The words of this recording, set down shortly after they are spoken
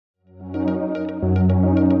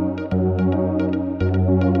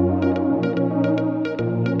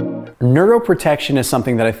neuroprotection is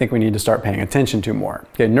something that I think we need to start paying attention to more.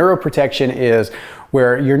 Okay, neuroprotection is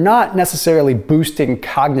where you're not necessarily boosting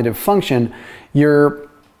cognitive function, you're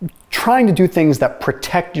trying to do things that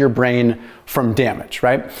protect your brain from damage,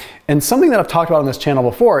 right? And something that I've talked about on this channel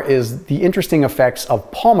before is the interesting effects of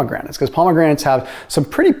pomegranates, because pomegranates have some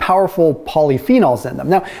pretty powerful polyphenols in them.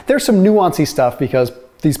 Now, there's some nuancy stuff because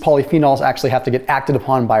these polyphenols actually have to get acted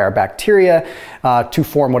upon by our bacteria to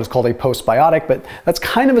form what is called a postbiotic, but that's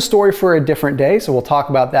kind of a story for a different day, so we'll talk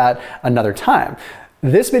about that another time.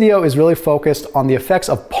 This video is really focused on the effects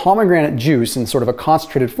of pomegranate juice in sort of a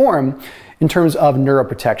concentrated form in terms of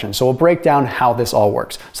neuroprotection. So we'll break down how this all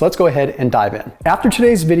works. So let's go ahead and dive in. After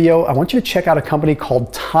today's video, I want you to check out a company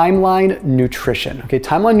called Timeline Nutrition. Okay,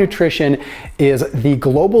 Timeline Nutrition is the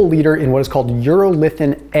global leader in what is called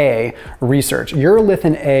Urolithin A research.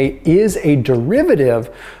 Urolithin A is a derivative,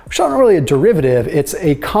 which is not really a derivative, it's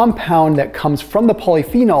a compound that comes from the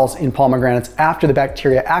polyphenols in pomegranates after the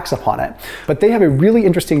bacteria acts upon it. But they have a really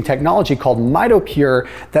interesting technology called MitoPure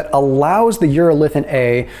that allows the urolithin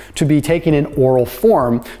A to be taken in oral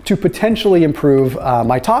form to potentially improve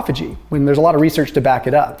mitophagy, when there's a lot of research to back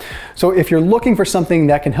it up. So if you're looking for something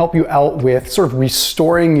that can help you out with sort of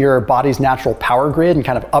restoring your body's natural power grid and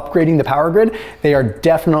kind of upgrading the power grid, they are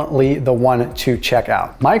definitely the one to check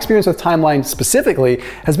out. My experience with Timeline specifically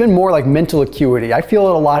has been more like mental acuity. I feel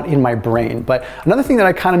it a lot in my brain, but another thing that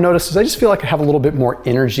I kind of noticed is I just feel like I have a little bit more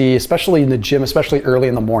energy, especially in the gym, especially early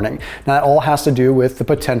in the morning. Now that all has to do with the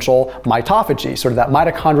potential mitophagy, sort of that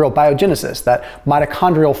mitochondrial biogenesis, that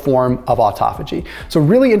mitochondrial form of autophagy. So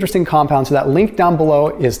really interesting compound. So that link down below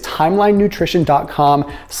is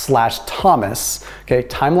timelinenutrition.com/Thomas. Okay,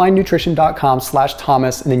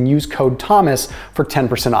 timelinenutrition.com/Thomas, and then use code Thomas for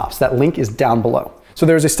 10% off. So that link is down below. So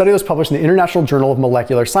there's a study that was published in the International Journal of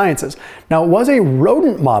Molecular Sciences. Now, it was a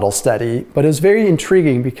rodent model study, but it was very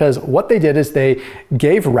intriguing because what they did is they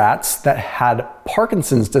gave rats that had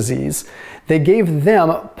Parkinson's disease, they gave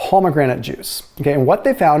them pomegranate juice. Okay, and what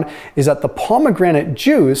they found is that the pomegranate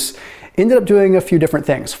juice ended up doing a few different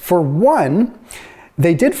things. For one,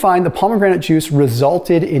 they did find the pomegranate juice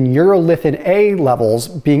resulted in urolithin A levels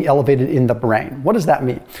being elevated in the brain. What does that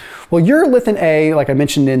mean? Well, urolithin A, like I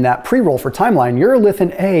mentioned in that pre-roll for Timeline,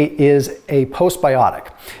 urolithin A is a postbiotic.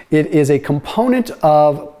 It is a component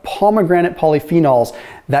of pomegranate polyphenols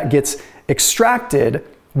that gets extracted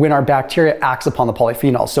when our bacteria acts upon the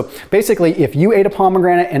polyphenols. So basically, if you ate a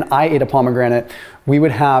pomegranate and I ate a pomegranate, we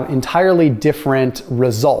would have entirely different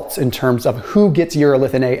results in terms of who gets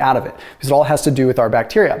urolithin A out of it, because it all has to do with our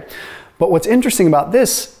bacteria. But what's interesting about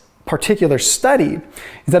this particular study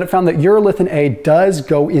is that it found that urolithin A does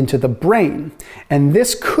go into the brain, and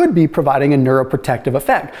this could be providing a neuroprotective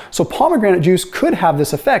effect. So pomegranate juice could have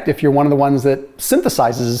this effect if you're one of the ones that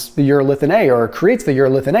synthesizes the urolithin A or creates the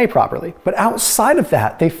urolithin A properly. But outside of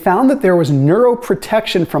that, they found that there was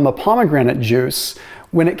neuroprotection from the pomegranate juice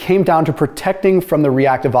when it came down to protecting from the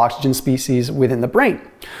reactive oxygen species within the brain.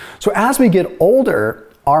 So as we get older,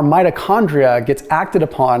 our mitochondria gets acted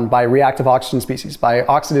upon by reactive oxygen species, by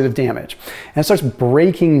oxidative damage, and it starts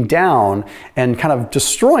breaking down and kind of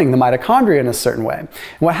destroying the mitochondria in a certain way. And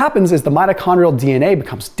what happens is the mitochondrial DNA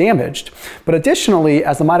becomes damaged, but additionally,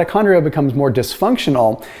 as the mitochondria becomes more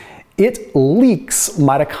dysfunctional, it leaks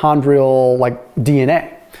mitochondrial DNA.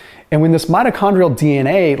 And when this mitochondrial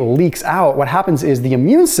DNA leaks out, what happens is the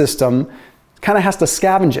immune system kind of has to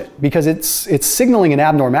scavenge it because it's signaling an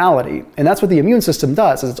abnormality. And that's what the immune system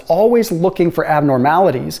does, is it's always looking for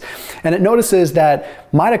abnormalities. And it notices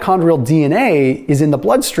that mitochondrial DNA is in the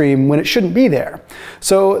bloodstream when it shouldn't be there.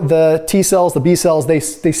 So the T cells, the B cells, they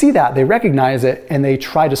see that, they recognize it, and they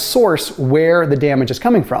try to source where the damage is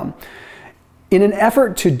coming from. In an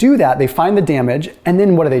effort to do that, they find the damage, and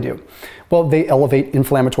then what do? Well, they elevate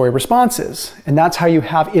inflammatory responses. And that's how you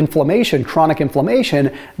have inflammation, chronic inflammation,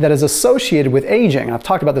 that is associated with aging. And I've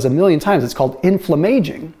talked about this a million times. It's called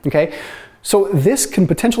inflammaging, okay? So this can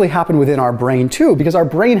potentially happen within our brain too, because our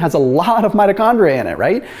brain has a lot of mitochondria in it,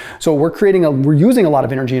 right? So we're using a lot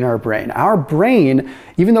of energy in our brain. Our brain,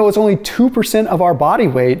 even though it's only 2% of our body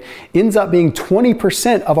weight, ends up being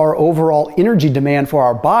 20% of our overall energy demand for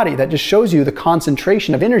our body. That just shows you the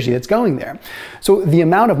concentration of energy that's going there. So the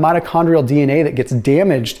amount of mitochondrial DNA that gets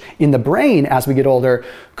damaged in the brain as we get older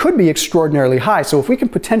could be extraordinarily high. So if we can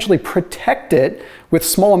potentially protect it with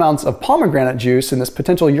small amounts of pomegranate juice and this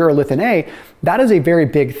potential urolithin A, that is a very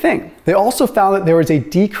big thing. They also found that there was a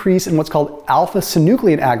decrease in what's called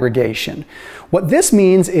alpha-synuclein aggregation. What this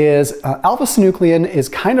means is alpha-synuclein is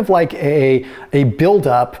kind of like a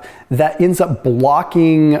buildup that ends up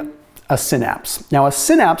blocking a synapse. Now a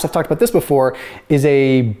synapse, I've talked about this before, is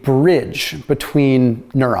a bridge between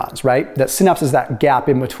neurons, right? That synapse is that gap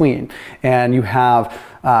in between. And you have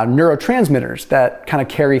neurotransmitters that kind of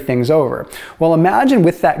carry things over. Well, imagine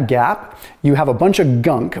with that gap, you have a bunch of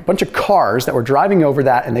gunk, a bunch of cars that were driving over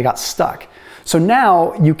that and they got stuck. So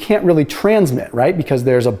now you can't really transmit, right? Because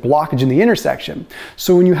there's a blockage in the intersection.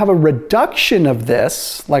 So when you have a reduction of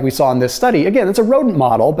this, like we saw in this study, again, it's a rodent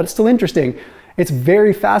model, but it's still interesting. It's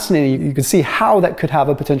very fascinating. You can see how that could have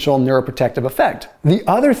a potential neuroprotective effect. The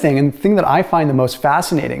other thing, and the thing that I find the most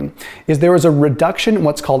fascinating, is there was a reduction in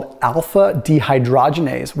what's called alpha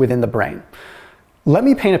dehydrogenase within the brain. Let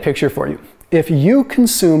me paint a picture for you. If you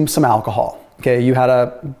consume some alcohol, okay, you had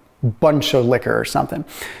a bunch of liquor or something,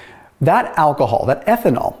 that alcohol, that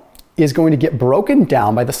ethanol, is going to get broken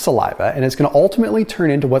down by the saliva and it's going to ultimately turn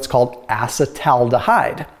into what's called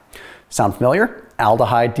acetaldehyde. Sound familiar?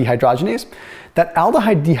 Aldehyde dehydrogenase. That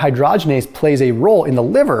aldehyde dehydrogenase plays a role in the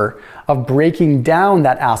liver of breaking down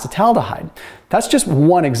that acetaldehyde. That's just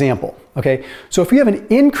one example, okay? So if we have an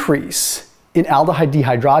increase in aldehyde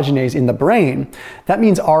dehydrogenase in the brain, that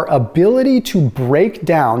means our ability to break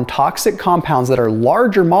down toxic compounds that are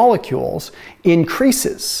larger molecules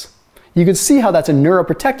increases. You can see how that's a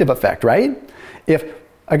neuroprotective effect, right?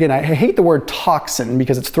 Again, I hate the word toxin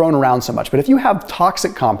because it's thrown around so much, but if you have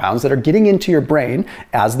toxic compounds that are getting into your brain,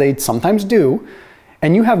 as they sometimes do,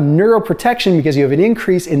 and you have neuroprotection because you have an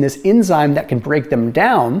increase in this enzyme that can break them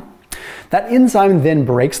down, that enzyme then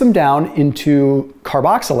breaks them down into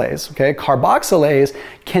carboxylase, okay? Carboxylase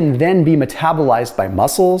can then be metabolized by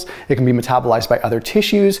muscles, it can be metabolized by other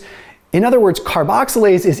tissues. In other words,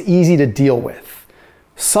 carboxylase is easy to deal with.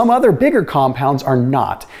 Some other bigger compounds are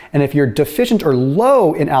not. And if you're deficient or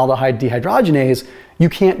low in aldehyde dehydrogenase, you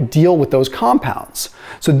can't deal with those compounds.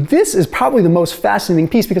 So this is probably the most fascinating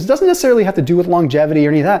piece because it doesn't necessarily have to do with longevity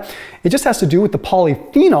or any of that. It just has to do with the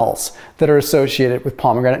polyphenols that are associated with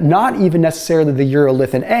pomegranate, not even necessarily the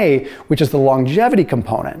urolithin A, which is the longevity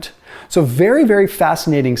component. So very, very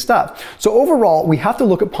fascinating stuff. So overall, we have to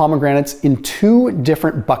look at pomegranates in two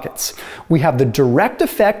different buckets. We have the direct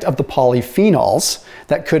effect of the polyphenols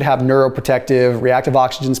that could have neuroprotective, reactive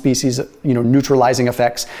oxygen species, neutralizing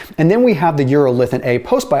effects. And then we have the urolithin A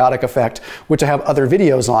postbiotic effect, which I have other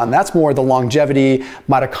videos on. That's more the longevity,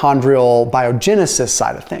 mitochondrial biogenesis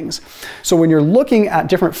side of things. So when you're looking at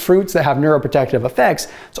different fruits that have neuroprotective effects,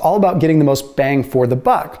 it's all about getting the most bang for the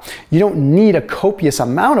buck. You don't need a copious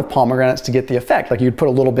amount of pomegranates to get the effect. Like you'd put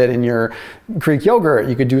a little bit in your Greek yogurt,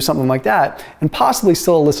 you could do something like that and possibly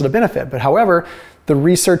still elicit a benefit. But however, the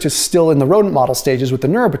research is still in the rodent model stages with the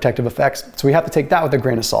neuroprotective effects, so we have to take that with a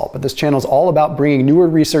grain of salt. But this channel is all about bringing newer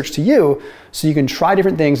research to you so you can try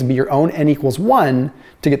different things and be your own N=1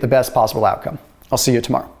 to get the best possible outcome. I'll see you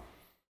tomorrow.